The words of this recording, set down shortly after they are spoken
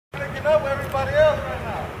up with everybody else right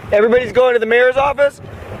now. Everybody's going to the mayor's office?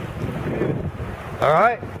 All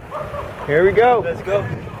right. Here we go. Let's go.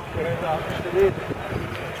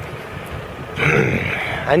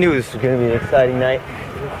 I knew this was going to be an exciting night.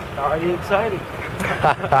 Already excited.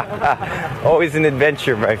 Always an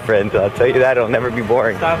adventure, my friend. I'll tell you that. It'll never be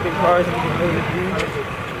boring. Stopping cars and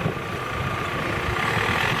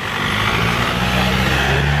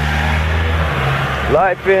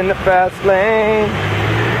Life in the fast lane.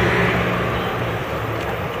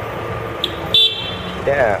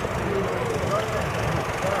 Yeah.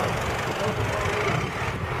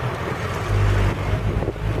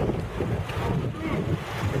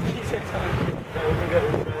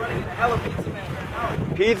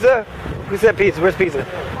 Pizza? Who said pizza? Where's pizza?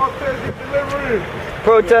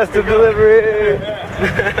 Protestive delivery.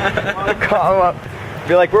 Call them up.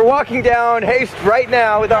 Be like, we're walking down haste right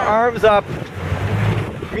now with our arms up.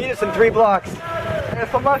 Meet us in 3 blocks. Hey,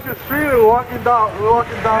 somebody's in the street. We're walking down the way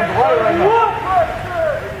right now.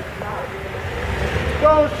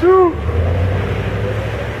 Don't shoot.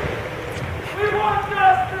 We want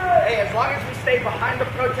justice. Hey, as long as we stay behind the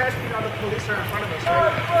protest, you know the police are in front of us,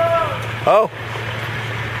 right? Oh.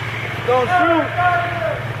 Don't shoot.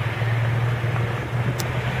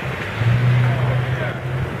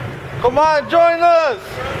 Come on, join us.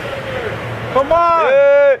 Come on.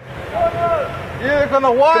 Hey. You're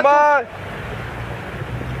gonna watch. Come on.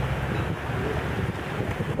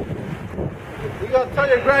 You gotta tell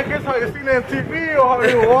your grandkids how you seen it on TV or how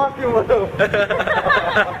you're walking with them.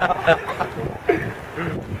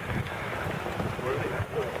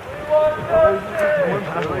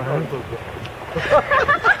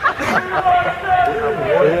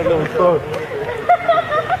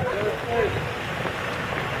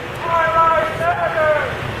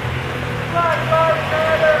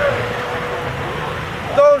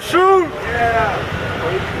 Don't shoot! Yeah.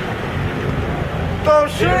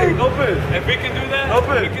 Don't shoot! Open. If we can do that,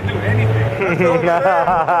 we can do anything.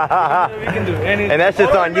 We can do anything. And that's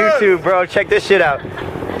just on YouTube, bro. Check this shit out.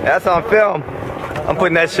 That's on film. I'm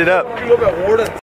putting that shit up.